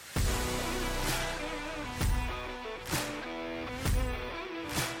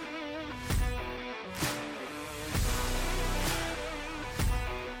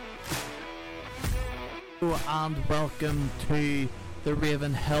Hello and welcome to the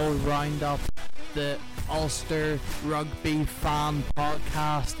Ravenhill Roundup, the Ulster Rugby Fan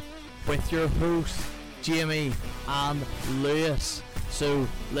Podcast with your hosts Jamie and Lewis. So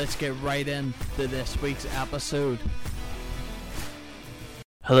let's get right into this week's episode.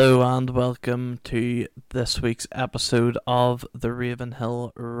 Hello and welcome to this week's episode of the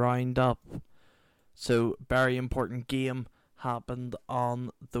Ravenhill Roundup. So, very important game happened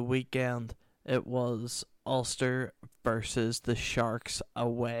on the weekend. It was Ulster versus the Sharks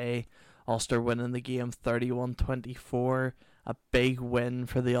away. Ulster winning the game 31-24. A big win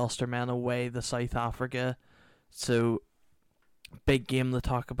for the Ulster men away to South Africa. So, big game to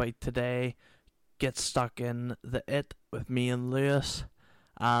talk about today. Get stuck in the it with me and Lewis.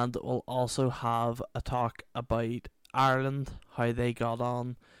 And we'll also have a talk about Ireland, how they got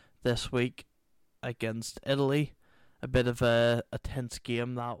on this week against Italy. A bit of a tense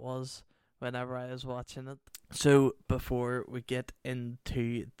game that was whenever I was watching it. So before we get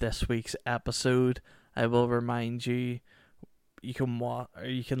into this week's episode, I will remind you can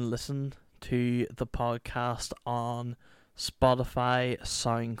listen to the podcast on Spotify,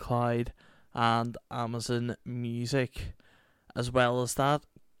 SoundCloud and Amazon Music. As well as that,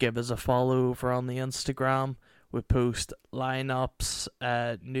 give us a follow over on the Instagram. We post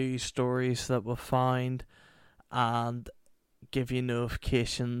lineups, news stories that we find, and give you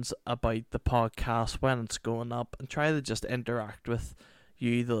notifications about the podcast when it's going up, and try to just interact with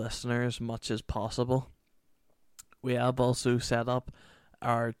you, the listener, as much as possible. We have also set up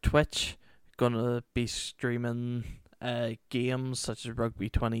our Twitch, gonna be streaming games such as Rugby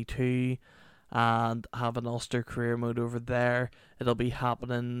 22 and have an Ulster career mode over there. It'll be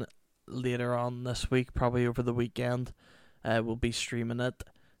happening later on this week, probably over the weekend. We'll be streaming it.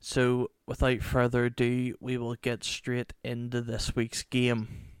 So without further ado, we will get straight into this week's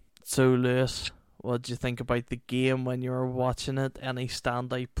game. So Lewis, what did you think about the game when you were watching it? Any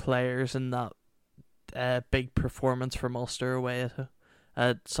standout players in that big performance from Ulster away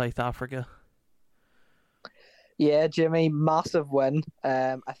at South Africa? Yeah, Jimmy, massive win.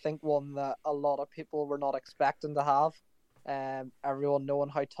 I think one that a lot of people were not expecting to have. Everyone knowing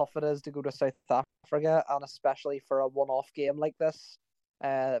how tough it is to go to South Africa, and especially for a one-off game like this,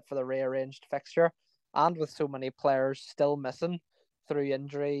 for the rearranged fixture, and with so many players still missing through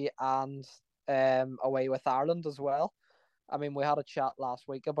injury and away with Ireland as well. I mean, we had a chat last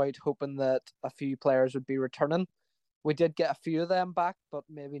week about hoping that a few players would be returning. We did get a few of them back, but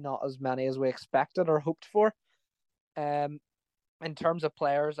maybe not as many as we expected or hoped for. In terms of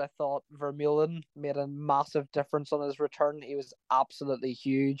players, I thought Vermeulen made a massive difference on his return. He was absolutely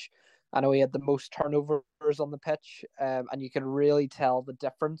huge. I know he had the most turnovers on the pitch, and you could really tell the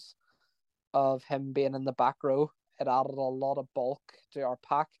difference of him being in the back row. It added a lot of bulk to our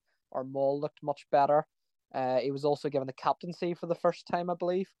pack. Our maul looked much better. He was also given the captaincy for the first time, I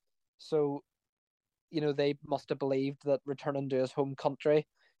believe. So, they must have believed that returning to his home country,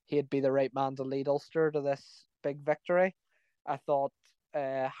 he'd be the right man to lead Ulster to this big victory. I thought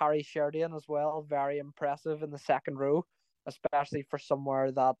Harry Sheridan as well, very impressive in the second row, especially for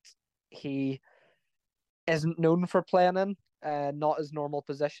somewhere that he isn't known for playing in, not his normal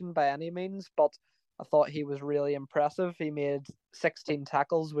position by any means, but I thought he was really impressive. He made 16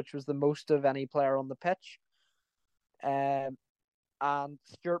 tackles, which was the most of any player on the pitch. And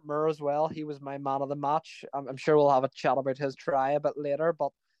Stuart Moore as well, he was my man of the match. I'm sure we'll have a chat about his try a bit later,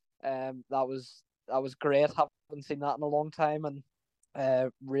 but that was great. Haven't seen that in a long time,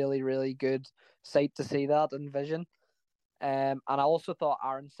 and really, really good sight to see that in vision. And I also thought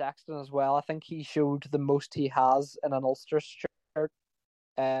Aaron Sexton as well. I think he showed the most he has in an Ulster shirt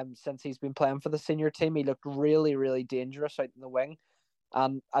since he's been playing for the senior team. He looked really, really dangerous out in the wing.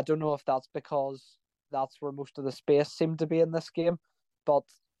 And I don't know if that's because that's where most of the space seemed to be in this game, but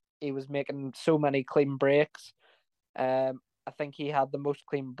he was making so many clean breaks. I think he had the most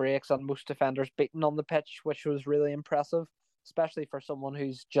clean breaks and most defenders beaten on the pitch, which was really impressive, especially for someone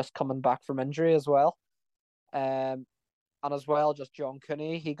who's just coming back from injury as well. And as well, just John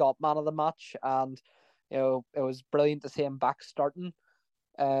Cooney, he got man of the match, and it was brilliant to see him back starting.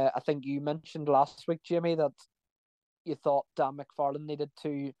 I think you mentioned last week, Jamie, that you thought Dan McFarlane needed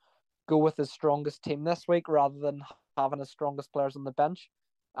to go with his strongest team this week rather than having his strongest players on the bench,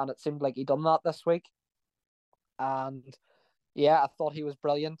 and it seemed like he done that this week. And yeah, I thought he was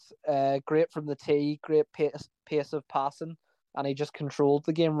brilliant. Great from the tee, great pace of passing, and he just controlled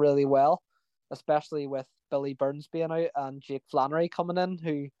the game really well, especially with Billy Burns being out and Jake Flannery coming in,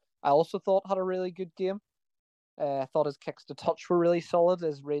 who I also thought had a really good game. I thought his kicks to touch were really solid.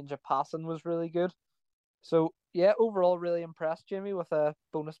 His range of passing was really good. So, yeah, overall really impressed, Jamie, with a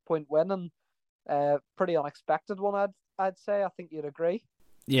bonus point win. And Pretty unexpected one, I'd say. I think you'd agree.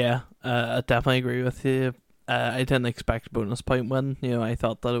 Yeah, I definitely agree with you. I didn't expect a bonus point win. I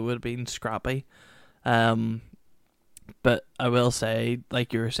thought that it would have been scrappy. Um, but I will say,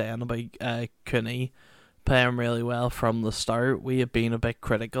 like you were saying about Cooney playing really well from the start. We have been a bit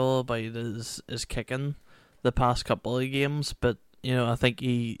critical about his kicking the past couple of games, but I think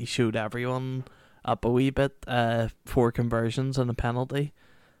he showed everyone up a wee bit. 4 conversions and a penalty.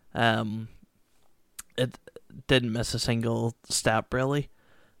 Um, it didn't miss a single step really,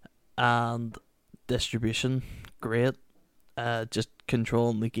 and distribution great. Just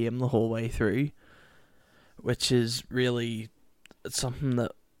controlling the game the whole way through, which is really something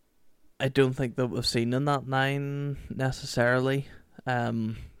that I don't think that we've seen in that nine necessarily.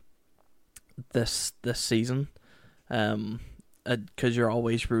 Um, this season. Because you're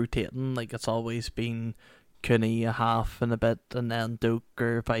always rotating. Like it's always been Cooney a half and a bit, and then Doak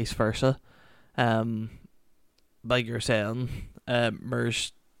or vice versa. Um, like you're saying,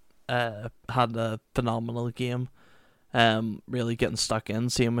 Merge had a phenomenal game. Really getting stuck in.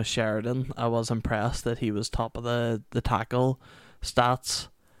 Same with Sheridan. I was impressed that he was top of the tackle stats.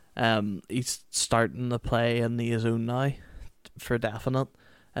 He's starting to play in the zone now for definite.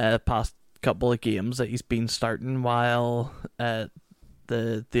 Past couple of games that he's been starting while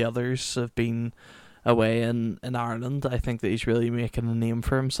the others have been away in Ireland. I think that he's really making a name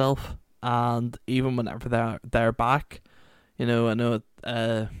for himself. And even whenever they're back, I know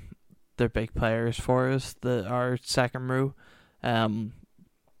they're big players for us. Our second row.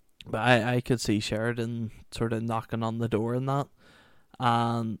 But I could see Sheridan sort of knocking on the door in that.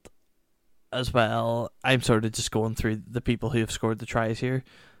 And as well, I'm sort of just going through the people who have scored the tries here.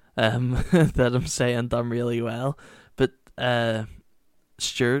 That I'm saying done really well. But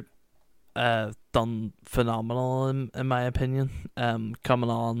Stuart done phenomenal in my opinion. Coming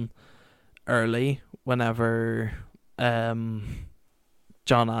on early whenever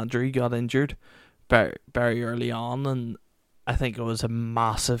John Andrew got injured very early on, and I think it was a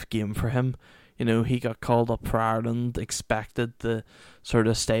massive game for him. He got called up for Ireland, expected to sort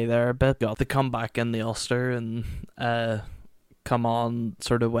of stay there a bit, got to come back in the Ulster and come on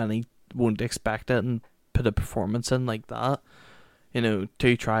sort of when he won't expect it and put a performance in like that. 2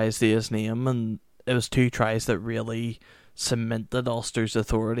 tries to his name, and it was 2 tries that really cemented Ulster's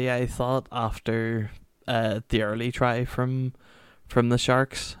authority, I thought, after the early try from the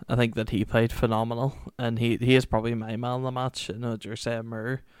Sharks. I think that he played phenomenal, and he is probably my man of the match. Jersey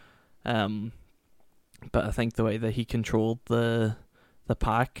Moore. But I think the way that he controlled the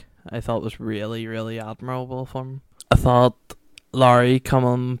pack, I thought was really, really admirable from him. I thought Larry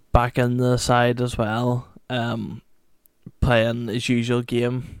coming back in the side as well, playing his usual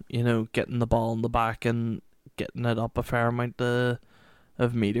game, getting the ball in the back and getting it up a fair amount of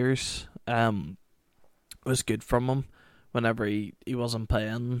meters, was good from him whenever he wasn't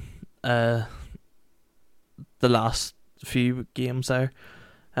playing the last few games there.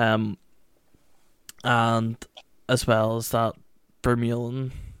 And as well as that,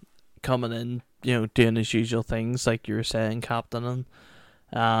 Vermeulen coming in, doing his usual things, like you were saying, captaining,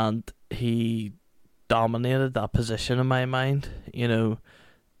 and he dominated that position in my mind. The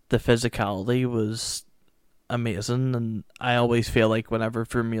physicality was amazing, and I always feel like whenever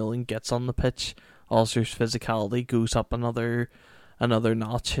Vermeulen gets on the pitch, Ulster's physicality goes up another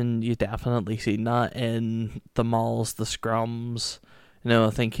notch, and you definitely seen that in the mauls, the scrums.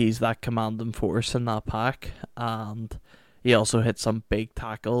 I think he's that commanding force in that pack, and he also hit some big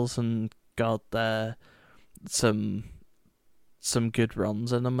tackles and got some good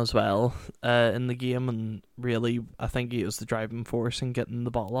runs in him as well in the game, and really I think he was the driving force in getting the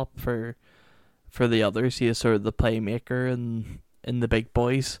ball up for the others. He is sort of the playmaker in the big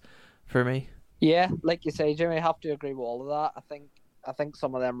boys for me. Yeah, like you say, Jimmy, I have to agree with all of that. I think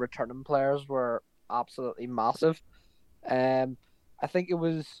some of them returning players were absolutely massive. I think it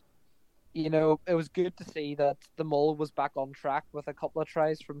was good to see that the Mull was back on track with a couple of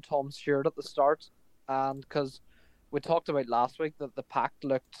tries from Tom Stewart at the start, and because we talked about last week that the pack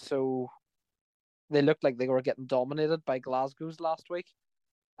they looked like they were getting dominated by Glasgow's last week,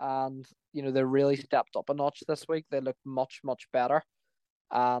 and they really stepped up a notch this week. They looked much better,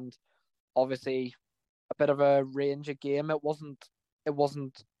 and obviously a bit of a range of game. It wasn't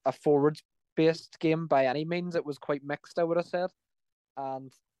a forwards based game by any means. It was quite mixed, I would have said,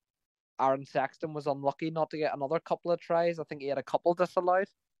 and Aaron Sexton was unlucky not to get another couple of tries. I think he had a couple disallowed,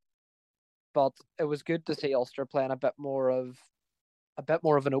 but it was good to see Ulster playing a bit more of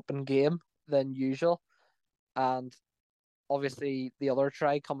an open game than usual, and obviously the other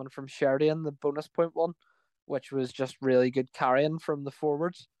try coming from Sheridan, the bonus point one, which was just really good carrying from the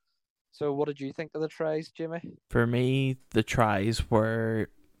forwards. So what did you think of the tries, Jamie? For me, the tries were,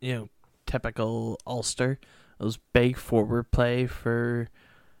 typical Ulster. It was big forward play for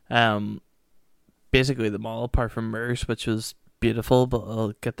um basically them all, apart from Mers, which was beautiful, but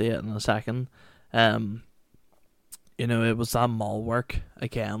I'll get to it in a second. Um, it was that mall work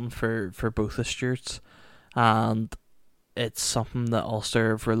again for both the Stuarts, and it's something that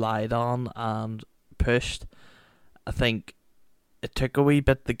Ulster have relied on and pushed. I think it took a wee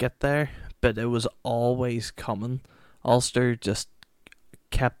bit to get there, but it was always coming. Ulster just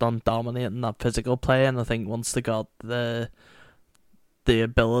kept on dominating that physical play, and I think once they got the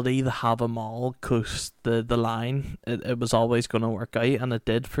ability to have them all coast the line, it was always going to work out, and it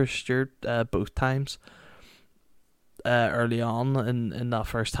did for Stuart both times early on in that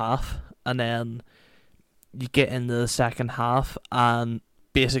first half. And then you get into the second half, and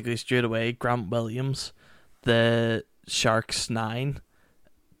basically straight away, Grant Williams, the Sharks 9,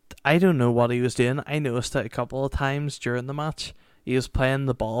 I don't know what he was doing. I noticed it a couple of times during the match. He was playing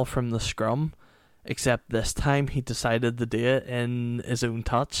the ball from the scrum, except this time he decided to do it in his own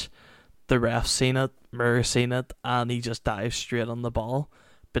touch. The ref seen it, Murray seen it, and he just dived straight on the ball.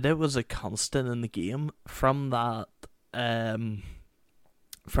 But it was a constant in the game. From that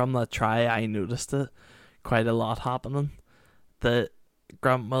try, I noticed it quite a lot happening. That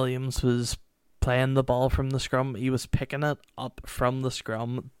Grant Williams was playing the ball from the scrum. He was picking it up from the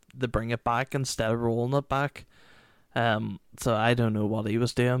scrum to bring it back instead of rolling it back. So I don't know what he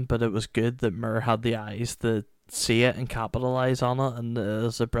was doing, but it was good that Murr had the eyes to see it and capitalize on it, and it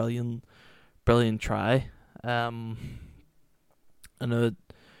was a brilliant try. I know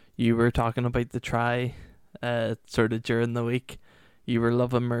you were talking about the try, sort of during the week. You were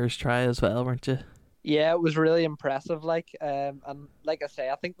loving Murr's try as well, weren't you? Yeah, it was really impressive. And like I say,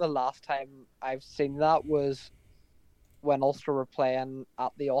 I think the last time I've seen that was when Ulster were playing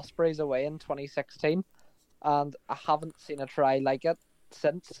at the Ospreys away in 2016, and I haven't seen a try like it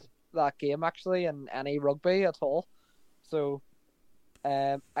since that game actually in any rugby at all. So,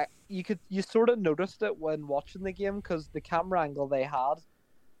 you sort of noticed it when watching the game because the camera angle they had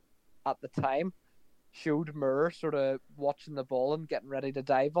at the time showed Murr sort of watching the ball and getting ready to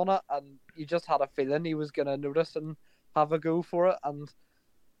dive on it, and you just had a feeling he was going to notice and have a go for it. And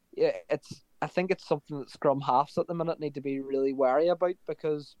yeah, I think it's something that scrum halves at the minute need to be really wary about,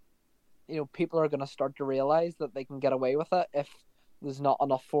 because people are going to start to realise that they can get away with it if there's not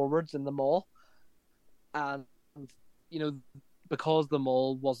enough forwards in the maul. And because the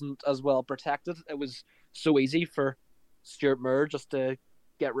maul wasn't as well protected, it was so easy for Stuart Murr just to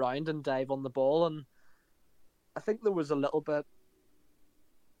get round and dive on the ball. And I think there was a little bit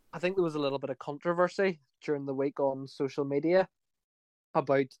of controversy during the week on social media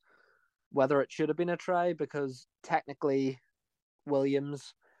about whether it should have been a try, because technically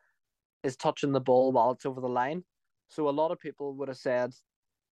Williams is touching the ball while it's over the line. So a lot of people would have said,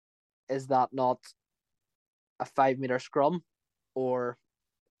 is that not a 5 meter scrum or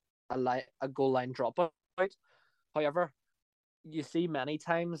a goal line dropout? However, you see many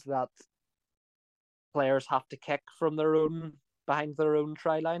times that players have to kick from behind their own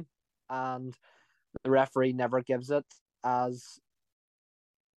try line, and the referee never gives it as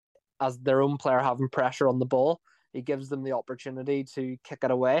their own player having pressure on the ball. He gives them the opportunity to kick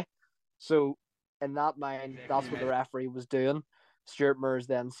it away. So in that mind, that's what the referee was doing. Stuart Murr's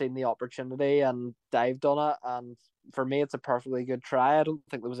then seen the opportunity and dived on it, and for me, it's a perfectly good try. I don't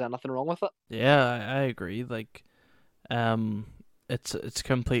think there was anything wrong with it. Yeah, I agree. It's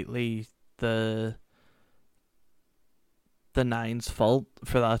completely the Nine's fault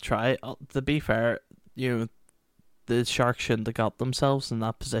for that try. To be fair, the Sharks shouldn't have got themselves in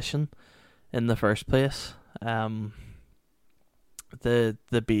that position in the first place. The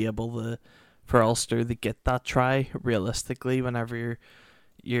be able to for Ulster to get that try realistically whenever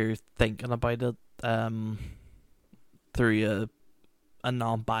you're thinking about it through a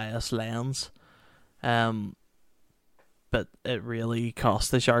non-biased lens. But it really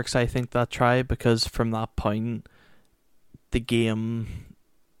cost the Sharks, I think, that try, because from that point the game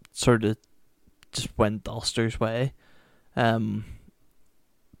sort of just went Ulster's way.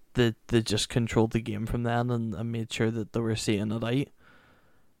 They just controlled the game from then and made sure that they were seeing it out.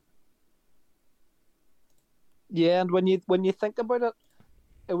 Yeah, and when you think about it,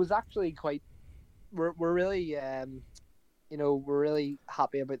 it was actually quite. We're really we're really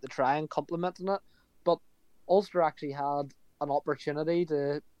happy about the try and complimenting it, but Ulster actually had an opportunity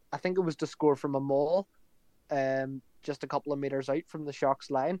to. I think it was to score from a maul, just a couple of meters out from the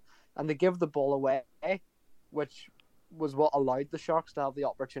Sharks line, and they give the ball away, which was what allowed the Sharks to have the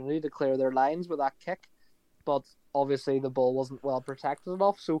opportunity to clear their lines with that kick. But obviously the ball wasn't well protected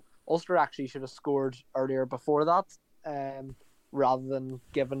enough. So Ulster actually should have scored earlier before that, rather than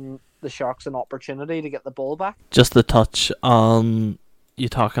giving the Sharks an opportunity to get the ball back. Just to touch on you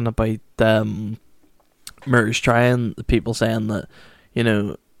talking about Murs trying, the people saying that,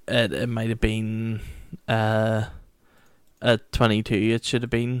 it might have been at 22 it should have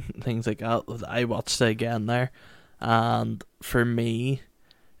been, things like that. I watched it again there, and for me,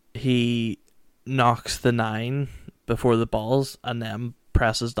 he knocks the 9 before the balls and then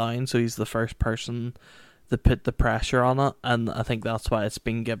presses down, so he's the first person to put the pressure on it, and I think that's why it's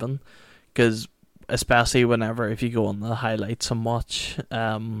been given, because especially whenever, if you go on the highlights and watch,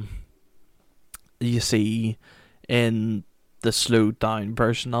 you see in the slowed down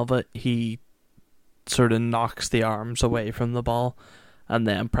version of it, he sort of knocks the arms away from the ball and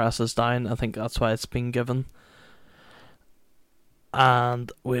then presses down. I think that's why it's been given.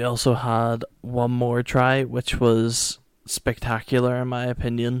 And we also had one more try, which was spectacular in my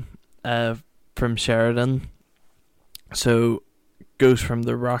opinion, from Sheridan. So goes from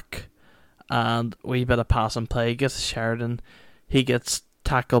the ruck and wee bit of pass and play, gets Sheridan. He gets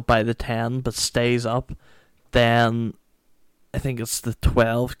tackled by the 10 but stays up. Then I think it's the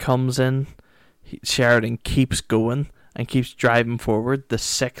 12 comes in. Sheridan keeps going and keeps driving forward. The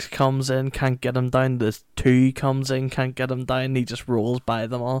 6 comes in, can't get him down. The 2 comes in, can't get him down. He just rolls by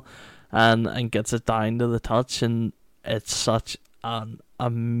them all and gets it down to the touch. And it's such an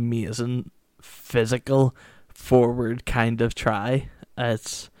amazing physical forward kind of try.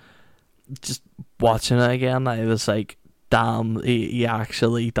 It's just watching it again, I was like, damn, he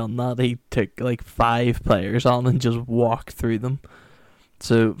actually done that. He took like 5 players on and just walked through them.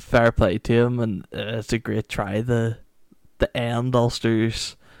 So fair play to him, and it's a great try. The end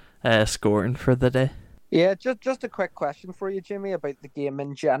Ulster's scoring for the day. Yeah, just a quick question for you, Jimmy, about the game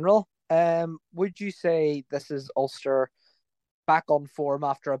in general. Would you say this is Ulster back on form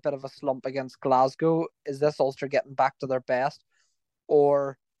after a bit of a slump against Glasgow? Is this Ulster getting back to their best,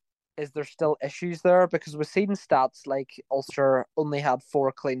 or is there still issues there? Because we've seen stats like Ulster only had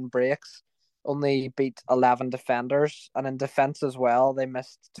 4 clean breaks, only beat 11 defenders, and in defence as well, they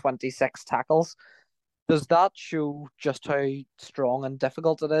missed 26 tackles. Does that show just how strong and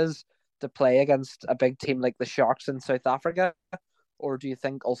difficult it is to play against a big team like the Sharks in South Africa? Or do you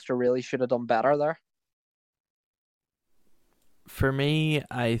think Ulster really should have done better there? For me,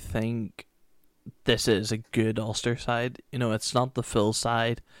 I think this is a good Ulster side. It's not the full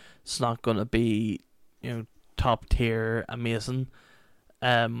side. It's not going to be, top tier amazing.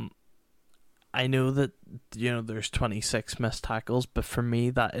 I know that, there's 26 missed tackles, but for me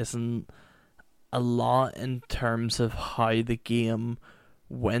that isn't a lot in terms of how the game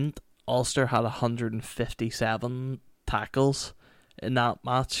went. Ulster had 157 tackles in that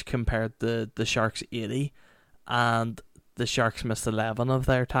match compared to the Sharks' 80, and the Sharks missed 11 of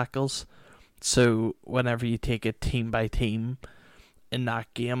their tackles. So whenever you take it team by team in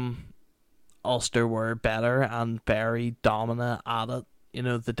that game, Ulster were better and very dominant at it.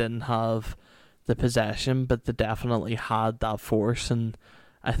 They didn't have the possession, but they definitely had that force, and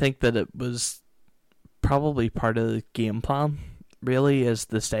I think that it was probably part of the game plan, really, is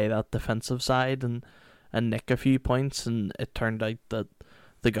to stay that defensive side and nick a few points, and it turned out that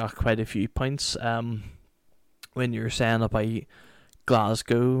they got quite a few points. When you're saying about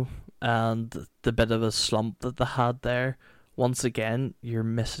Glasgow and the bit of a slump that they had there, once again, you're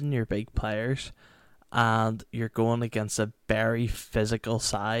missing your big players, and you're going against a very physical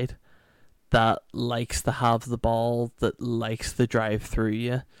side that likes to have the ball, that likes to drive through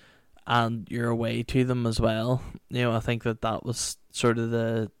you, and you're away to them as well. I think that was sort of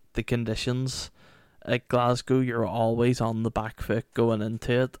the conditions at Glasgow. You're always on the back foot going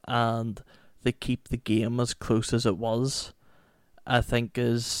into it, and they keep the game as close as it was. I think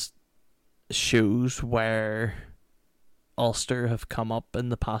is shows where Ulster have come up in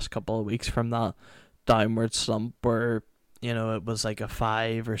the past couple of weeks from that downward slump where, it was like a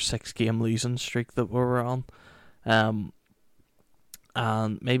 5 or 6 game losing streak that we were on. And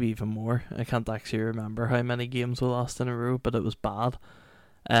maybe even more. I can't actually remember how many games we lost in a row, but it was bad.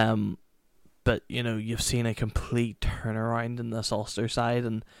 But, you've seen a complete turnaround in this Ulster side,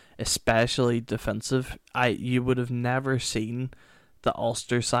 and especially defensive. You would have never seen the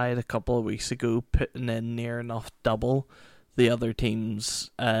Ulster side a couple of weeks ago putting in near enough double the other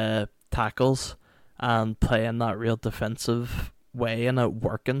team's tackles and playing that real defensive way and it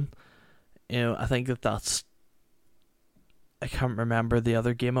working. I think that's... I can't remember the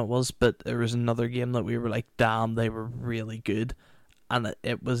other game it was, but there was another game that we were like, damn, they were really good. And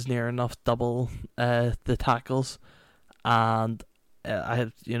it was near enough double the tackles. And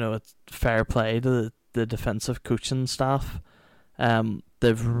it's fair play to the defensive coaching staff.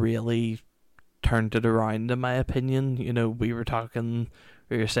 they've really turned it around, in my opinion. We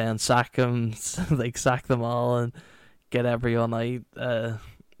were saying sack them, like sack them all and get everyone out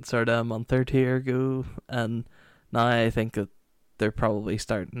sort of a month or two ago. And now I think that they're probably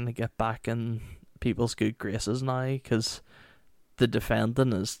starting to get back in people's good graces now, because the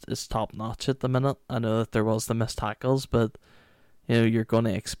defending is top notch at the minute. I know that there was the missed tackles, but you're going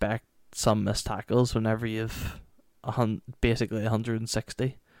to expect some missed tackles whenever you've basically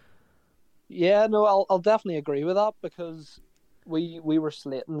 160. Yeah, no, I'll definitely agree with that, because we were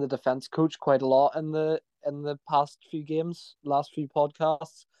slating the defense coach quite a lot in the past few games, last few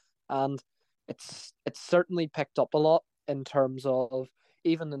podcasts, and it's certainly picked up a lot in terms of,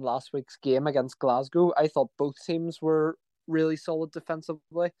 even in last week's game against Glasgow, I thought both teams were really solid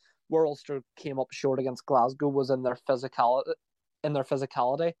defensively. Where Ulster came up short against Glasgow was in their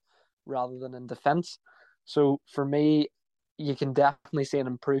physicality rather than in defence. So for me, you can definitely see an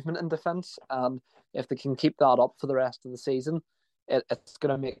improvement in defence, and if they can keep that up for the rest of the season, it's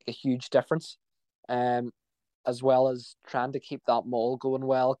going to make a huge difference. As well as trying to keep that maul going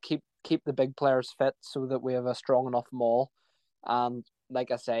well, keep the big players fit so that we have a strong enough maul, and like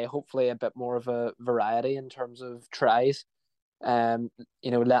I say, hopefully a bit more of a variety in terms of tries.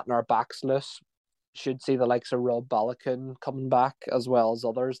 Letting our backs loose. Should see the likes of Rob Balogun coming back, as well as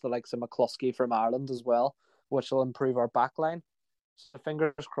others, the likes of McCluskey from Ireland as well, which will improve our back line. So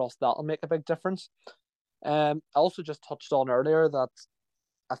fingers crossed that'll make a big difference. I also just touched on earlier that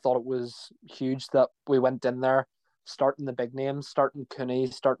I thought it was huge that we went in there starting the big names, starting Cooney,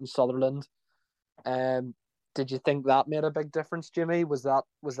 starting Sutherland. Did you think that made a big difference, Jimmy? Was that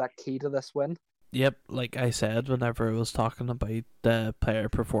key to this win? Yep, like I said, whenever I was talking about the player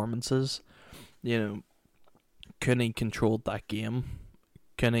performances, Cooney controlled that game.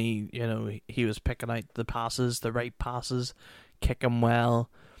 Cooney, he was picking out the passes, the right passes, kicking well,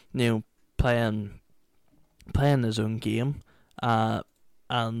 playing his own game.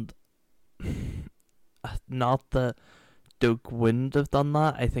 And not that Doak wouldn't have done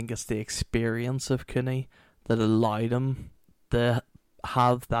that. I think it's the experience of Cooney that allowed him to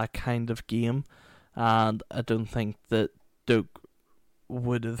have that kind of game, and I don't think that Doak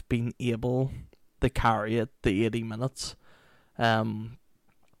would have been able to carry it the 80 minutes,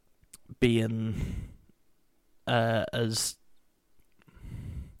 being as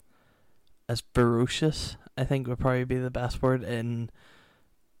ferocious, I think would probably be the best word, in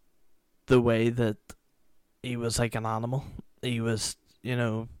the way that he was like an animal. He was,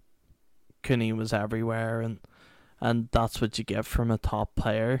 Cooney was everywhere, and that's what you get from a top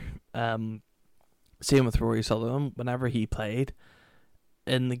player. Same with Rory Sutherland. Whenever he played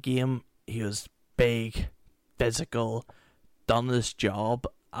in the game, he was big, physical, done his job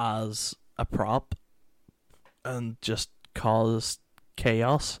as a prop, and just caused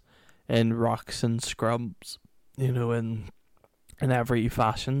chaos in rocks and scrubs, in every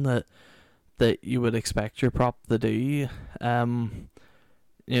fashion that you would expect your prop to do. I know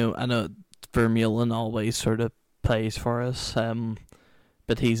Vermeulen always sort of plays for us,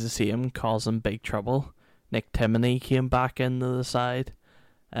 but he's the same, causing big trouble. Nick Timoney came back into the side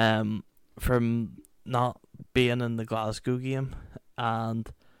from not being in the Glasgow game,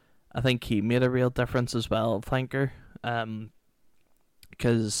 and I think he made a real difference as well, flanker,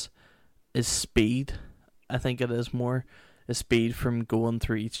 because his speed, I think it is more his speed from going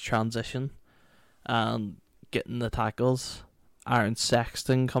through each transition and getting the tackles. Aaron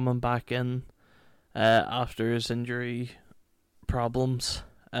Sexton coming back in after his injury problems.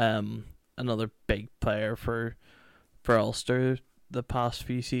 Another big player for Ulster the past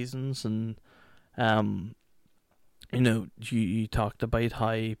few seasons, and you talked about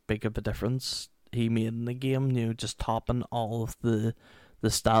how big of a difference he made in the game. Just topping all of the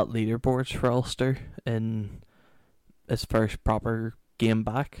stat leaderboards for Ulster in his first proper game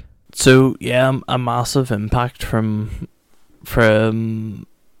back. So yeah, a massive impact from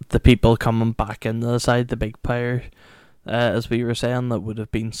the people coming back into the side, the big player, as we were saying, that would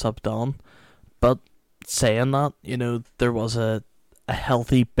have been subbed on. But saying that, there was a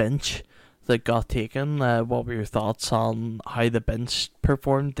healthy bench that got taken. What were your thoughts on how the bench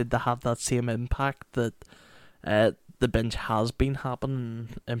performed? Did they have that same impact that the bench has been happening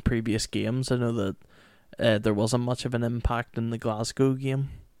in previous games? I know that there wasn't much of an impact in the Glasgow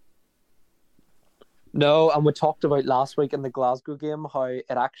game. No, and we talked about last week in the Glasgow game how it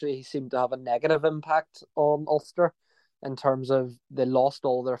actually seemed to have a negative impact on Ulster, in terms of they lost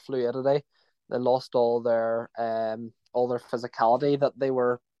all their fluidity, they lost all their physicality that they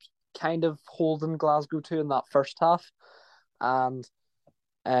were kind of holding Glasgow to in that first half, and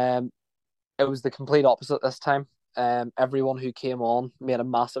it was the complete opposite this time. Everyone who came on made a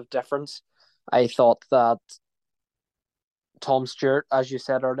massive difference. I thought that Tom Stewart, as you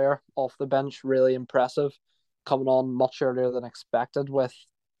said earlier, off the bench, really impressive, coming on much earlier than expected with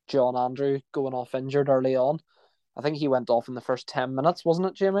John Andrew going off injured early on. I think he went off in the first 10 minutes, wasn't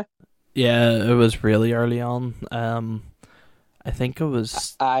it, Jamie? Yeah, it was really early on. I think it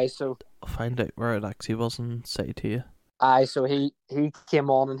was. I'll find out where it actually was and say to you. So he came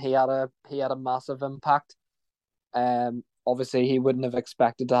on and he had a massive impact. Obviously he wouldn't have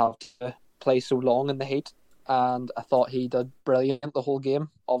expected to have to play so long in the heat, and I thought he did brilliant the whole game.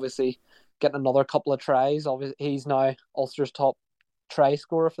 Obviously, getting another couple of tries. Obviously, he's now Ulster's top try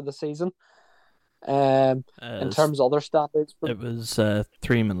scorer for the season. In terms of other standards, it was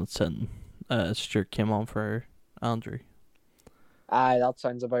 3 minutes in. Stuart came on for Andrew. Aye, that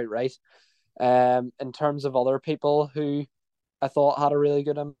sounds about right. In terms of other people who I thought had a really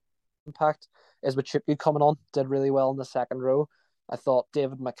good impact, is with Chippy coming on, did really well in the second row. I thought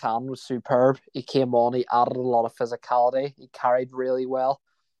David McCann was superb. He came on, he added a lot of physicality. He carried really well.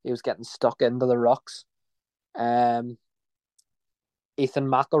 He was getting stuck into the rucks. Ethan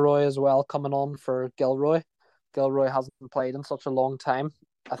McElroy as well coming on for Gilroy. Gilroy hasn't played in such a long time.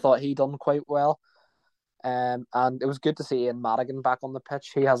 I thought he done quite well. And it was good to see Ian Madigan back on the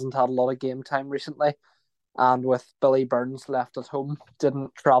pitch. He hasn't had a lot of game time recently. And with Billy Burns left at home,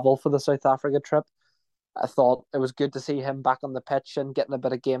 didn't travel for the South Africa trip, I thought it was good to see him back on the pitch and getting a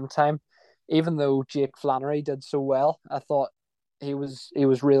bit of game time. Even though Jake Flannery did so well, I thought he was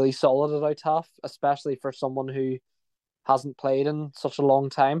really solid at out half, especially for someone who hasn't played in such a long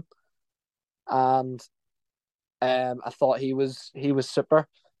time. And I thought he was super.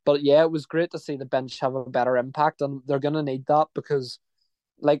 But yeah, it was great to see the bench have a better impact, and they're going to need that because,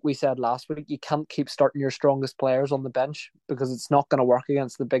 like we said last week, you can't keep starting your strongest players on the bench because it's not going to work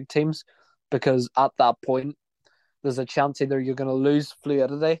against the big teams. Because at that point, there's a chance either you're going to lose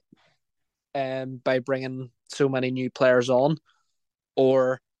fluidity by bringing so many new players on,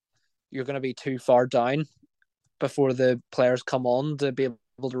 or you're going to be too far down before the players come on to be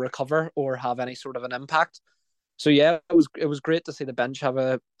able to recover or have any sort of an impact. So yeah, it was great to see the bench have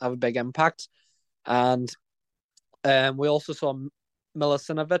a big impact, and we also saw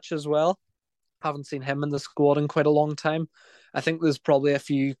Milisinovic as well. Haven't seen him in the squad in quite a long time. I think there's probably a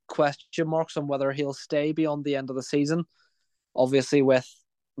few question marks on whether he'll stay beyond the end of the season. Obviously, with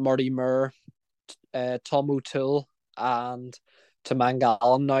Marty Moore, Tom O'Toole, and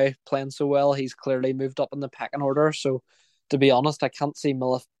Tamangalan now playing so well, he's clearly moved up in the pecking order. So, to be honest, I can't see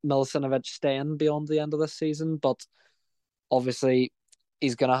Milisinovic staying beyond the end of this season. But obviously,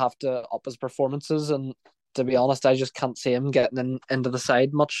 he's going to have to up his performances. And to be honest, I just can't see him getting into the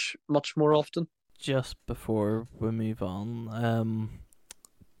side much more often. Just before we move on, I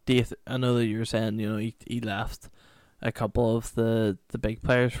know that you were saying, he left a couple of the big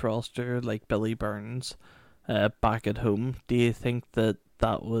players for Ulster, like Billy Burns, back at home. Do you think that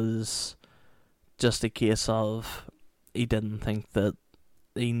was just a case of he didn't think that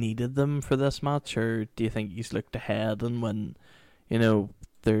he needed them for this match, or do you think he's looked ahead and when,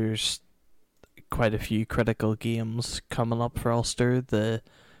 there's quite a few critical games coming up for Ulster,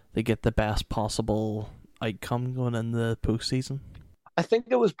 they get the best possible outcome going in the postseason? I think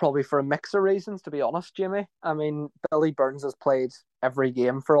it was probably for a mix of reasons, to be honest, Jamie. I mean, Billy Burns has played every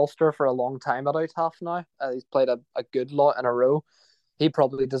game for Ulster for a long time at out half now. He's played a good lot in a row. He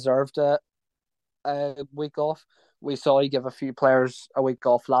probably deserved a week off. We saw he give a few players a week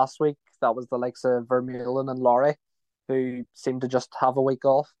off last week. That was the likes of Vermeulen and Laurie, who seemed to just have a week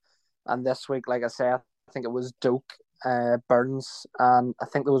off. And this week, like I said, I think it was Doak, Burns, and I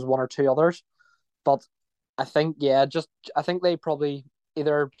think there was one or two others. But I think, I think they probably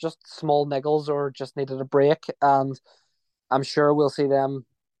either just small niggles or just needed a break. And I'm sure we'll see them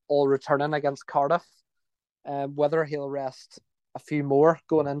all returning against Cardiff. Whether he'll rest a few more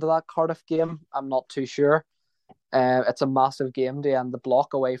going into that Cardiff game, I'm not too sure. It's a massive game to end the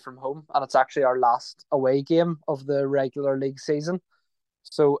block away from home, and it's actually our last away game of the regular league season.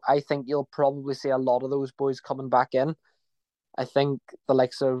 So I think you'll probably see a lot of those boys coming back in. I think the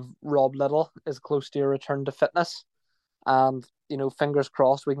likes of Rob Little is close to a return to fitness, and fingers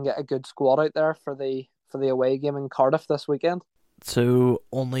crossed we can get a good squad out there for the away game in Cardiff this weekend. So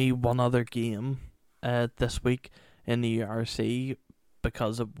only one other game this week in the URC,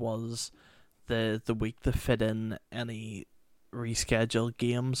 because it was the week to fit in any rescheduled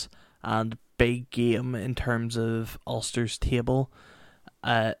games, and big game in terms of Ulster's table.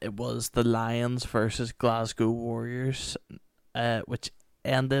 It was the Lions versus Glasgow Warriors, which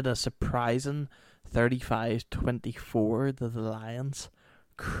ended a surprising 35-24 to the Lions.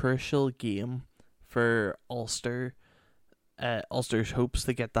 Crucial game for Ulster. Ulster's hopes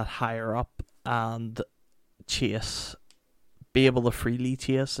to get that higher up and be able to freely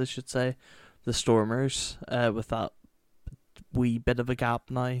chase, I should say, the Stormers with that wee bit of a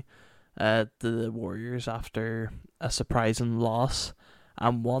gap now. The Warriors after a surprising loss,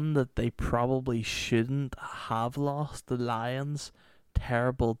 and one that they probably shouldn't have lost. The Lions,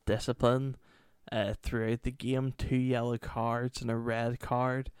 terrible discipline throughout the game, 2 yellow cards and a red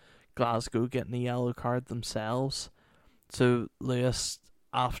card. Glasgow getting a yellow card themselves. So Lewis,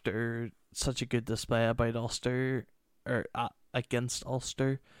 after such a good display about Ulster, or against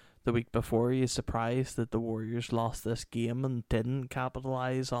Ulster the week before, he is surprised that the Warriors lost this game and didn't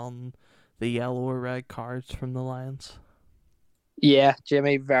capitalise on the yellow or red cards from the Lions. Yeah,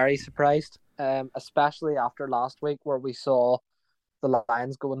 Jimmy, very surprised, especially after last week where we saw the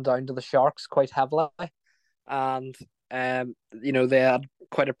Lions going down to the Sharks quite heavily, and they had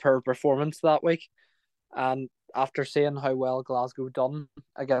quite a poor performance that week. And after seeing how well Glasgow done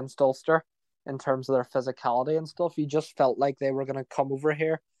against Ulster in terms of their physicality and stuff, you just felt like they were going to come over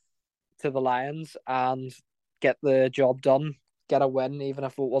here to the Lions and get the job done, get a win, even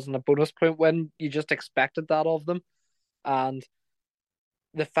if it wasn't a bonus point win. You just expected that of them. And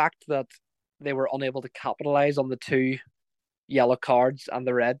the fact that they were unable to capitalise on the 2 yellow cards and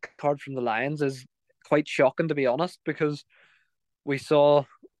the red card from the Lions is quite shocking, to be honest, because we saw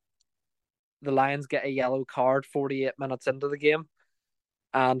the Lions get a yellow card 48 minutes into the game,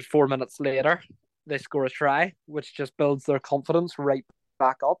 and 4 minutes later they score a try, which just builds their confidence right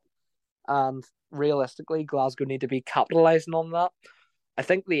back up. And realistically, Glasgow need to be capitalising on that. I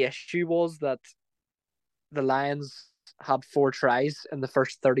think the issue was that the Lions had 4 tries in the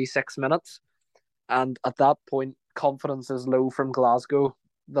first 36 minutes, and at that point confidence is low from Glasgow.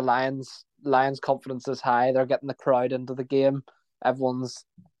 The Lions confidence is high. They're getting the crowd into the game. Everyone's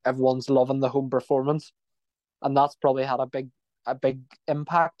loving the home performance, and that's probably had a big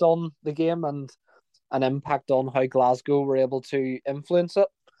impact on the game and an impact on how Glasgow were able to influence it.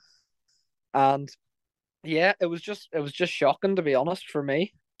 And yeah, it was just shocking, to be honest, for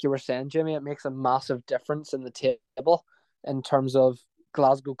me. You were saying, Jimmy, it makes a massive difference in the table in terms of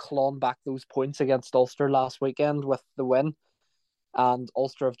Glasgow clawing back those points against Ulster last weekend with the win, and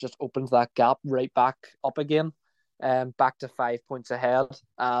Ulster have just opened that gap right back up again, back to 5 points ahead.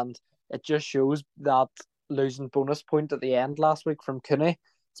 And it just shows that losing bonus point at the end last week from Cooney,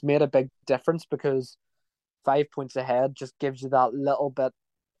 it's made a big difference, because 5 points ahead just gives you that little bit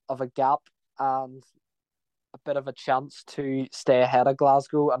of a gap and a bit of a chance to stay ahead of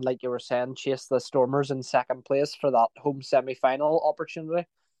Glasgow and, like you were saying, chase the Stormers in second place for that home semi-final opportunity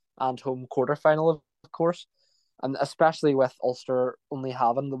and home quarter-final, of course. And especially with Ulster only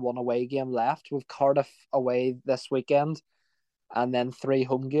having the 1 away game left, with Cardiff away this weekend and then 3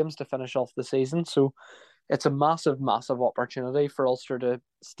 home games to finish off the season. So it's a massive, massive opportunity for Ulster to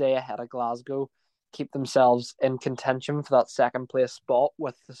stay ahead of Glasgow, keep themselves in contention for that second place spot,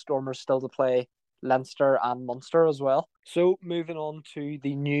 with the Stormers still to play Leinster and Munster as well. So moving on to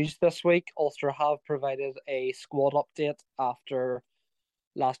the news this week, Ulster have provided a squad update after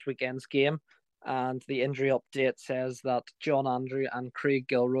last weekend's game, and the injury update says that John Andrew and Craig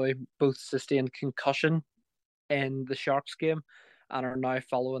Gilroy both sustained concussion in the Sharks game and are now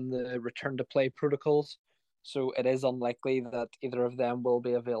following the return to play protocols. So it is unlikely that either of them will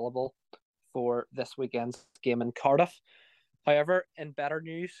be available for this weekend's game in Cardiff. However, in better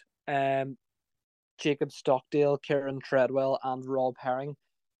news, Jacob Stockdale, Kieran Treadwell and Rob Herring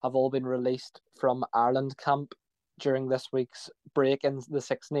have all been released from Ireland camp during this week's break in the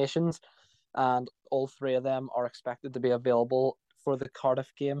Six Nations, and all 3 of them are expected to be available for the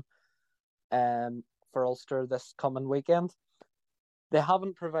Cardiff game for Ulster this coming weekend. They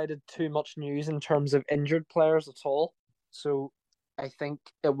haven't provided too much news in terms of injured players at all, so I think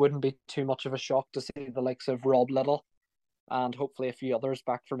it wouldn't be too much of a shock to see the likes of Rob Little and hopefully a few others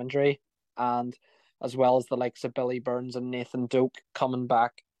back from injury, and as well as the likes of Billy Burns and Nathan Doak coming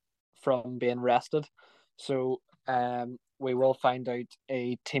back from being rested. So we will find out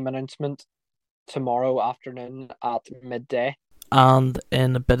a team announcement tomorrow afternoon at midday. And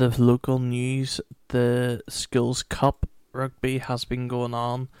in a bit of local news, the Schools Cup rugby has been going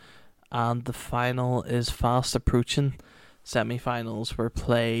on, and the final is fast approaching. Semi-finals were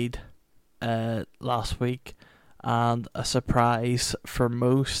played last week, and a surprise for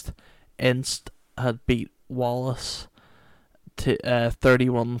most, Inst had beat Wallace to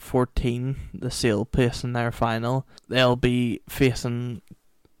 31-14, the Sale place in their final. They'll be facing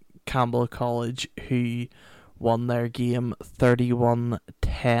Campbell College, who won their game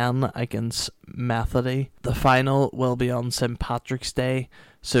 31-10 against Methody. The final will be on St. Patrick's Day,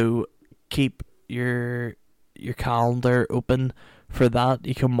 so keep your calendar open for that,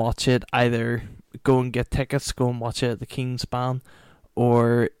 you can watch it, either go and get tickets, go and watch it at the Kingspan,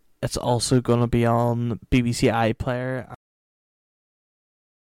 or it's also going to be on BBC iPlayer.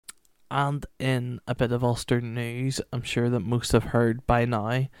 And in a bit of Ulster news, I'm sure that most have heard by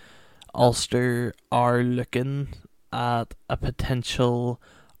now, Ulster are looking at a potential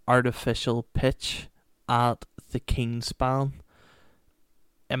artificial pitch at the Kingspan.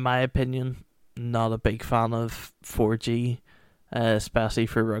 In my opinion, not a big fan of 4G, especially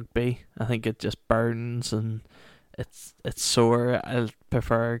for rugby. I think it just burns and it's sore. I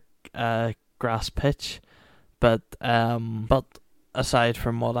prefer a grass pitch, but aside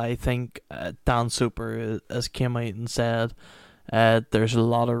from what I think, Dan Soper has came out and said there's a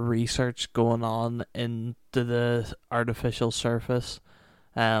lot of research going on into the artificial surface.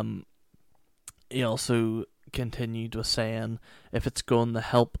 He also continued with saying, if it's going to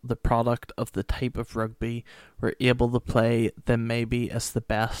help the product of the type of rugby we're able to play, then maybe it's the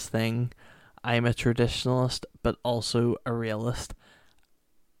best thing. I'm a traditionalist, but also a realist.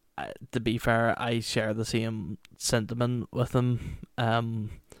 To be fair, I share the same sentiment with him.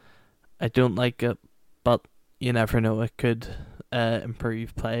 I don't like it, but you never know, it could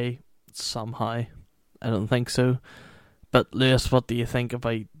improve play somehow. I don't think so. But Lewis, what do you think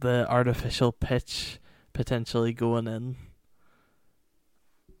about the artificial pitch potentially going in?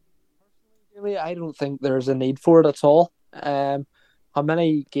 Really, I don't think there's a need for it at all. How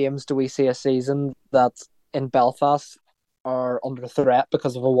many games do we see a season that in Belfast are under threat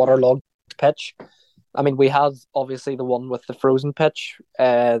because of a waterlogged pitch? I mean, we had obviously the one with the frozen pitch,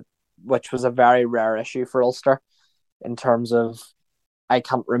 which was a very rare issue for Ulster in terms of, I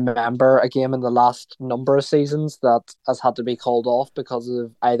can't remember a game in the last number of seasons that has had to be called off because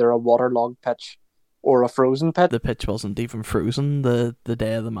of either a waterlogged pitch or a frozen pitch. The pitch wasn't even frozen the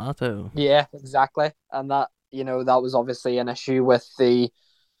day of the match. Yeah, exactly. And that, that was obviously an issue with the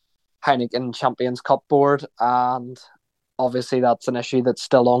Heineken Champions Cup board, and obviously that's an issue that's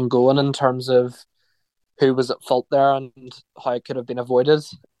still ongoing in terms of who was at fault there and how it could have been avoided.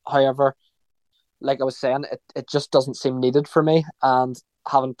 However, like I was saying, it just doesn't seem needed for me. And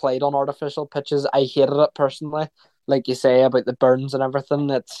having played on artificial pitches, I hated it personally. Like you say about the burns and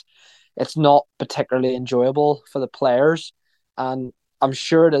everything, it's not particularly enjoyable for the players. And I'm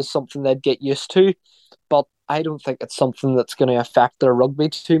sure it is something they'd get used to, but I don't think it's something that's going to affect their rugby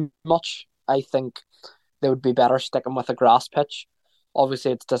too much. I think they would be better sticking with a grass pitch.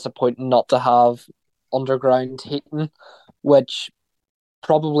 Obviously, it's disappointing not to have underground heating, which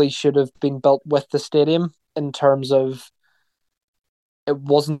probably should have been built with the stadium, in terms of, it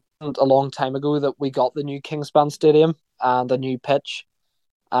wasn't a long time ago that we got the new Kingspan Stadium and a new pitch.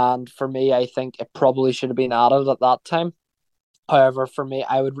 And for me, I think it probably should have been added at that time. However, for me,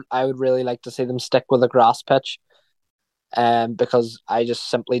 I would really like to see them stick with a grass pitch, because I just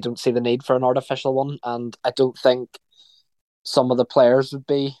simply don't see the need for an artificial one, and I don't think some of the players would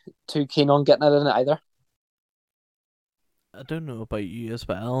be too keen on getting it in either. I don't know about you as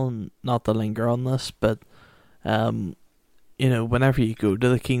well, and not to linger on this, but whenever you go to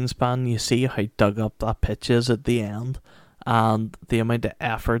the Kingspan, you see how dug up that pitch is at the end, and the amount of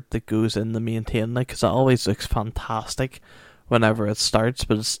effort that goes into maintaining it, because it always looks fantastic whenever it starts,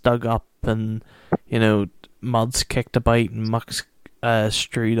 but it's dug up and, mud's kicked about and muck's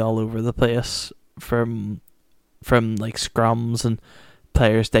strewed all over the place from like scrums and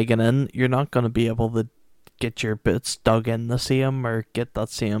players digging in. You're not going to be able to get your boots dug in the same or get that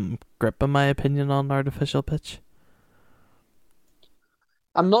same grip, in my opinion, on artificial pitch.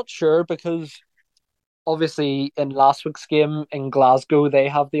 I'm not sure, because obviously in last week's game in Glasgow they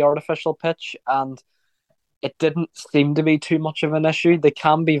have the artificial pitch and it didn't seem to be too much of an issue. They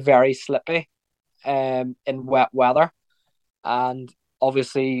can be very slippy in wet weather, and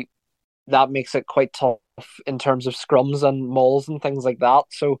obviously that makes it quite tough in terms of scrums and mauls and things like that.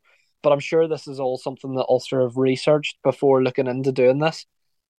 So, but I'm sure this is all something that Ulster have researched before looking into doing this,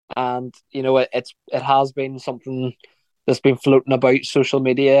 and it has been something that's been floating about social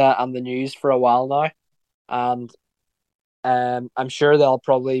media and the news for a while now, and I'm sure they'll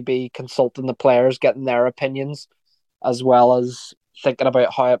probably be consulting the players, getting their opinions, as well as thinking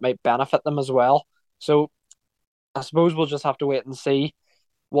about how it might benefit them as well. So I suppose we'll just have to wait and see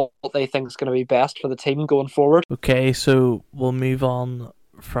what they think is going to be best for the team going forward. Okay, so we'll move on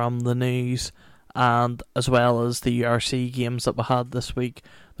from the news, and as well as the URC games that we had this week,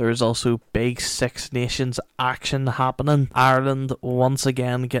 there is also big Six Nations action happening. Ireland once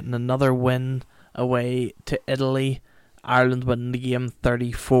again getting another win away to Italy, Ireland win the game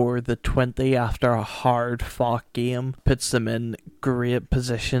 34-20 after a hard-fought game. Puts them in great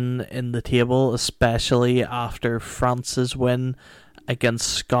position in the table, especially after France's win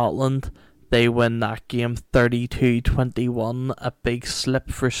against Scotland. They win that game 32-21, a big slip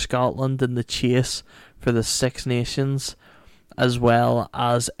for Scotland in the chase for the Six Nations, as well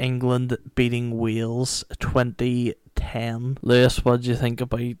as England beating Wales 20-10. Lewis, what do you think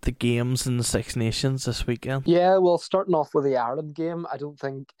about the games in the Six Nations this weekend? Yeah, well, starting off with the Ireland game, I don't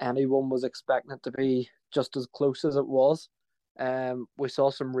think anyone was expecting it to be just as close as it was. We saw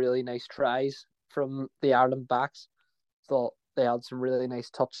some really nice tries from the Ireland backs. Thought they had some really nice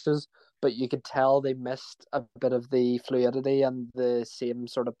touches, but you could tell they missed a bit of the fluidity and the same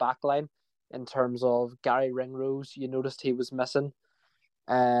sort of backline in terms of Gary Ringrose. You noticed he was missing.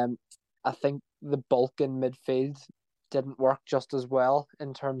 I think the bulk in midfield didn't work just as well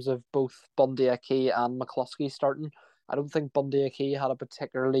in terms of both Bundy Aki and McCluskey starting. I don't think Bundy Aki had a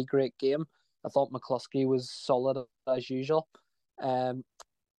particularly great game. I thought McCluskey was solid as usual.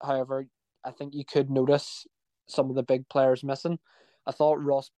 However, I think you could notice some of the big players missing. I thought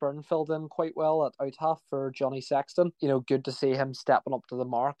Ross Byrne filled in quite well at out half for Johnny Sexton. Good to see him stepping up to the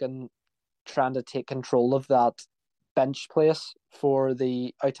mark and trying to take control of that bench place for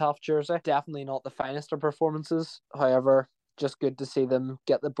the out half jersey. Definitely not the finest of performances. However, just good to see them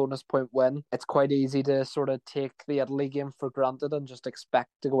get the bonus point win. It's quite easy to sort of take the Italy game for granted and just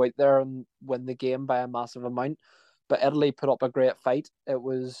expect to go out there and win the game by a massive amount. But Italy put up a great fight. It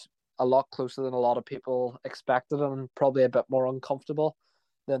was a lot closer than a lot of people expected and probably a bit more uncomfortable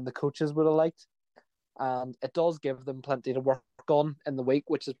than the coaches would have liked. And it does give them plenty to work on in the week,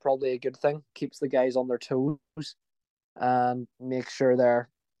 which is probably a good thing. Keeps the guys on their toes and makes sure they're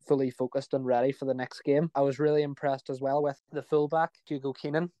fully focused and ready for the next game. I was really impressed as well with the fullback, Hugo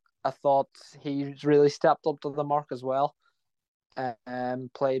Keenan. I thought he's really stepped up to the mark as well.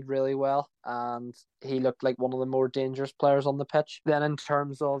 Played really well, and he looked like one of the more dangerous players on the pitch. Then in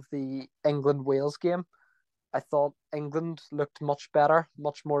terms of the England-Wales game, I thought England looked much better,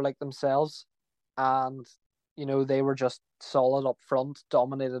 much more like themselves, and they were just solid up front,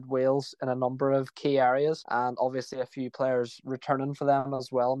 dominated Wales in a number of key areas, and obviously a few players returning for them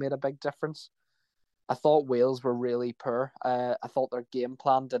as well made a big difference. I thought Wales were really poor. I thought their game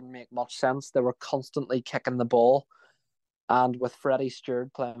plan didn't make much sense. They were constantly kicking the ball. And with Freddie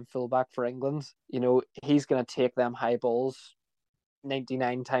Stewart playing fullback for England, he's going to take them high balls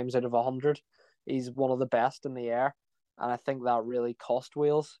 99 times out of 100. He's one of the best in the air. And I think that really cost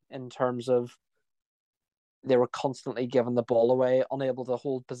Wales in terms of they were constantly giving the ball away, unable to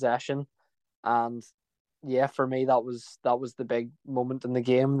hold possession. And yeah, for me, that was the big moment in the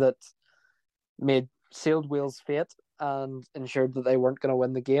game that sealed Wales' fate and ensured that they weren't going to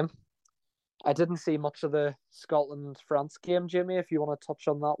win the game. I didn't see much of the Scotland-France game, Jimmy, if you want to touch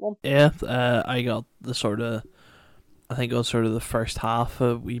on that one. Yeah, I got I think it was sort of the first half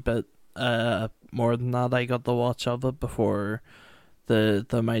a wee bit more than that. I got the watch of it before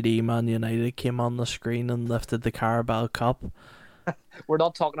the mighty Man United came on the screen and lifted the Carabao Cup. We're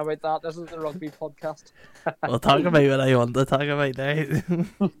not talking about that. This is the rugby podcast. We'll talk about what I want to talk about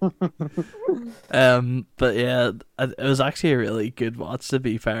now. But yeah, it was actually a really good watch, to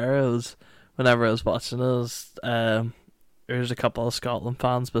be fair. It was... Whenever I was watching it, there was a couple of Scotland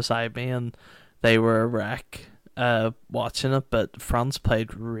fans beside me, and they were a wreck watching it. But France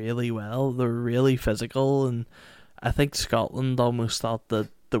played really well. They were really physical, and I think Scotland almost thought that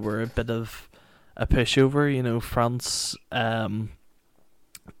they were a bit of a pushover. France,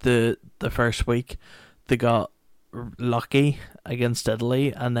 the first week, they got lucky against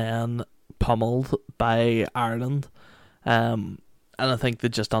Italy, and then pummeled by Ireland. And I think they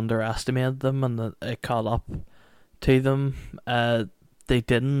just underestimated them, and it caught up to them.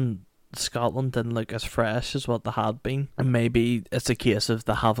 Scotland didn't look as fresh as what they had been. And maybe it's a case of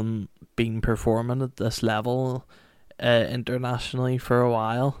they haven't been performing at this level internationally for a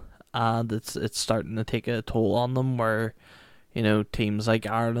while, and it's starting to take a toll on them, where teams like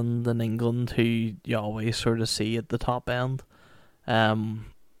Ireland and England, who you always sort of see at the top end,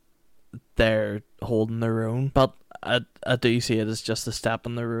 they're holding their own. But I do see it as just a step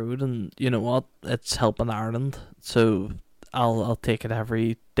on the road, and you know what? It's helping Ireland, so I'll take it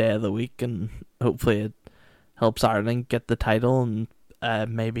every day of the week, and hopefully it helps Ireland get the title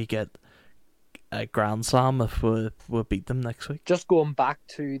and maybe get a Grand Slam if we beat them next week. Just going back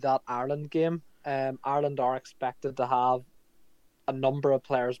to that Ireland game, Ireland are expected to have a number of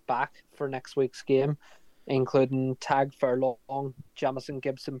players back for next week's game, including Tag Furlong, Jamison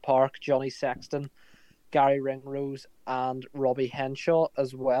Gibson Park, Johnny Sexton, Gary Ringrose and Robbie Henshaw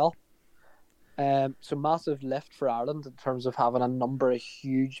as well. So massive lift for Ireland in terms of having a number of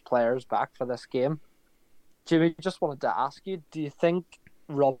huge players back for this game. Jimmy, just wanted to ask you, do you think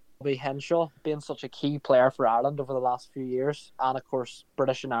Robbie Henshaw, being such a key player for Ireland over the last few years, and of course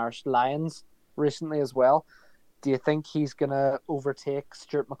British and Irish Lions recently as well, do you think he's going to overtake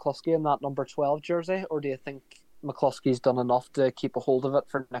Stuart McCluskey in that number 12 jersey, or do you think McCluskey's done enough to keep a hold of it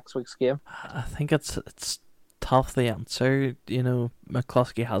for next week's game? I think it's tough, the answer. You know,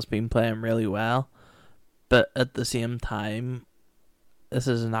 McCluskey has been playing really well, but at the same time, this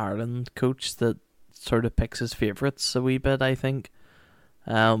is an Ireland coach that sort of picks his favourites a wee bit, I think.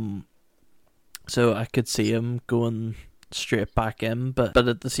 So I could see him going straight back in, but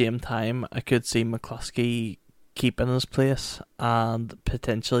at the same time, I could see McCluskey keeping his place and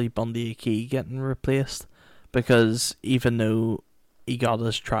potentially Bundy Akey getting replaced, because even though he got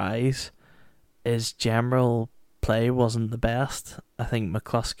his tries, his general play wasn't the best. I think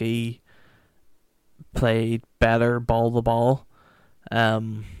McCluskey played better ball to ball,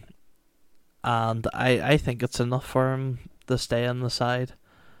 and I think it's enough for him to stay on the side.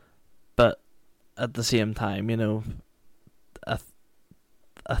 But at the same time, you know,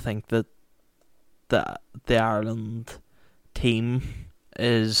 I think that the Ireland team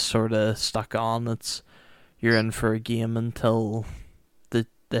is sort of stuck on. You're in for a game until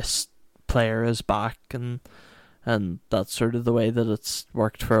this player is back, and that's sort of the way that it's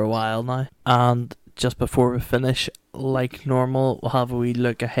worked for a while now. And just before we finish, like normal, we'll have a wee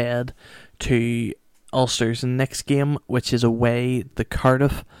look ahead to Ulster's next game, which is away to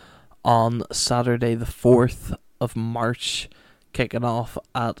Cardiff on Saturday the 4th of March, kicking off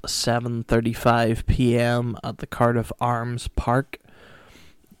at 7:35 p.m. at the Cardiff Arms Park.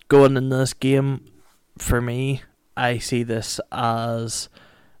 Going in this game, for me, I see this as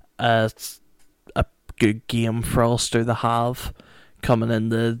a good game for Ulster to have coming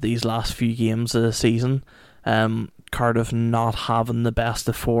into these last few games of the season. Cardiff not having the best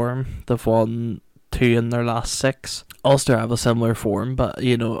of form. They've won 2 in their last 6. Ulster have a similar form, but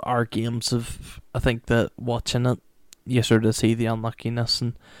you know, our games have, I think that watching it, you sort of see the unluckiness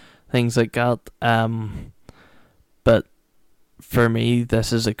and things like that. But for me,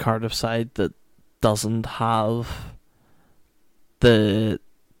 this is a Cardiff side that doesn't have that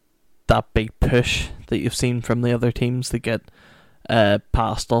big push that you've seen from the other teams to get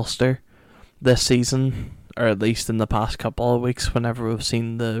past Ulster this season, or at least in the past couple of weeks whenever we've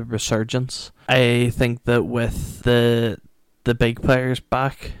seen the resurgence. I think that with the big players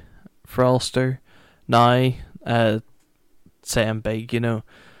back for Ulster now, saying big, you know,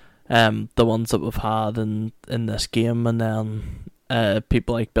 the ones that we've had in this game, and then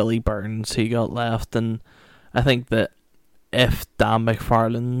people like Billy Burns who got left, and I think that if Dan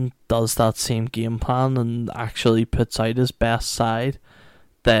McFarlane does that same game plan and actually puts out his best side,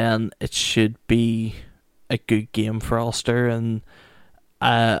 then it should be a good game for Ulster, and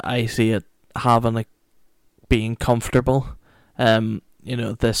I see it being comfortable. You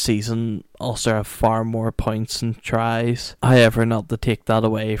know, this season Ulster have far more points and tries. However, not to take that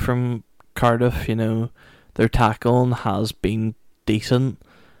away from Cardiff, you know, their tackling has been decent.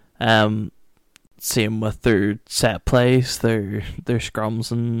 Same with their set plays, their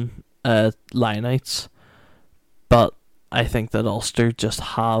scrums and lineouts. But I think that Ulster just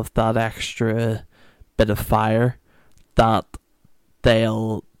have that extra bit of fire that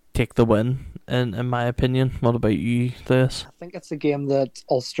they'll take the win, in my opinion. What about you, Lewis? I think it's a game that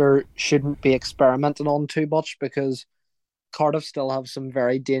Ulster shouldn't be experimenting on too much, because Cardiff still have some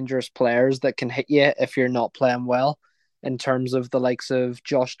very dangerous players that can hit you if you're not playing well, in terms of the likes of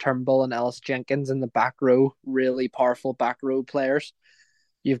Josh Turnbull and Ellis Jenkins in the back row, really powerful back row players.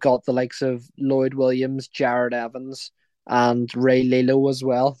 You've got the likes of Lloyd Williams, Jared Evans, and Ray Lilo as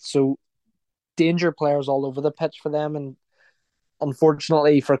well. So danger players all over the pitch for them, and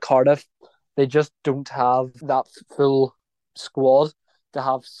unfortunately for Cardiff, they just don't have that full squad to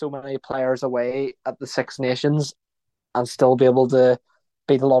have so many players away at the Six Nations and still be able to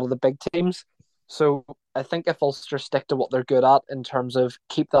beat a lot of the big teams. So I think if Ulster stick to what they're good at in terms of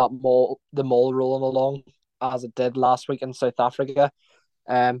keep the maul rolling along as it did last week in South Africa,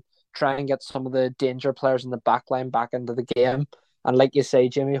 try and get some of the danger players in the back line back into the game. And like you say,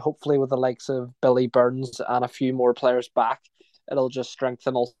 Jimmy, hopefully with the likes of Billy Burns and a few more players back, it'll just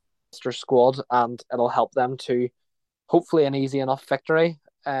strengthen Ulster's squad and it'll help them to hopefully an easy enough victory.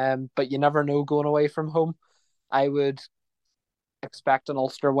 But you never know going away from home. I would expect an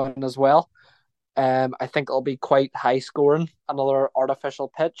Ulster win as well. I think it'll be quite high scoring, another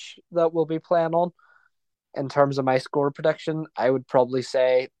artificial pitch that we'll be playing on. In terms of my score prediction, I would probably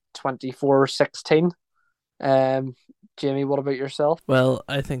say 24-16. Jamie, what about yourself? Well,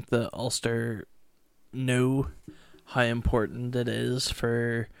 I think that Ulster know how important it is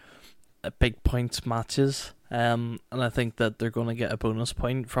for big points matches. And I think that they're going to get a bonus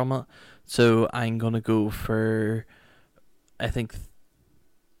point from it. So I'm going to go for, I think,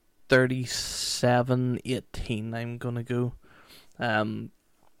 37-18 I'm going to go. I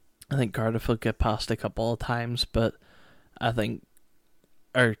think Cardiff will get past a couple of times, but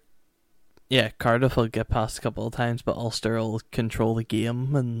Cardiff will get past a couple of times, but Ulster will control the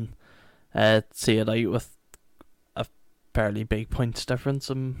game and see it out with a fairly big points difference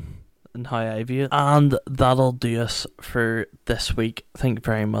in how I view it. And that'll do us for this week. Thank you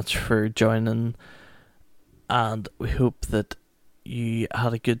very much for joining, and we hope that you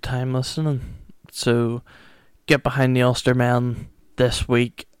had a good time listening. So get behind the Ulster men this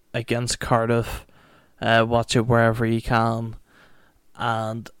week against Cardiff. Watch it wherever you can,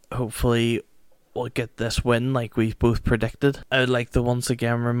 and hopefully we'll get this win like we've both predicted. I would like to once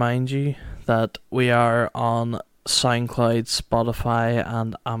again remind you that we are on SoundCloud, Spotify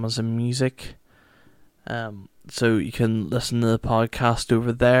and Amazon Music. So you can listen to the podcast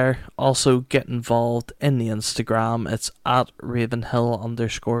over there. Also get involved in the Instagram. It's at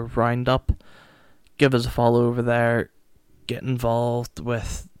Ravenhill_roundup. Give us a follow over there. Get involved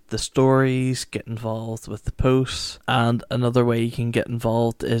with the stories, get involved with the posts. And another way you can get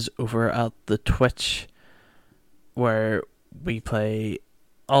involved is over at the Twitch, where we play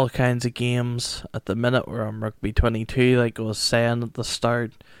all kinds of games. At the minute we're on Rugby 22, like I was saying at the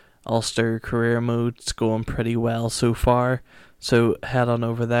start. Ulster career mode's going pretty well so far, so head on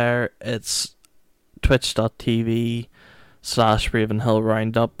over there. It's twitch.tv/Ravenhill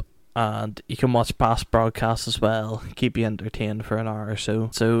Roundup, and you can watch past broadcasts as well, keep you entertained for an hour or so.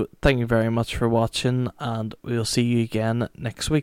 So thank you very much for watching, and we'll see you again next week.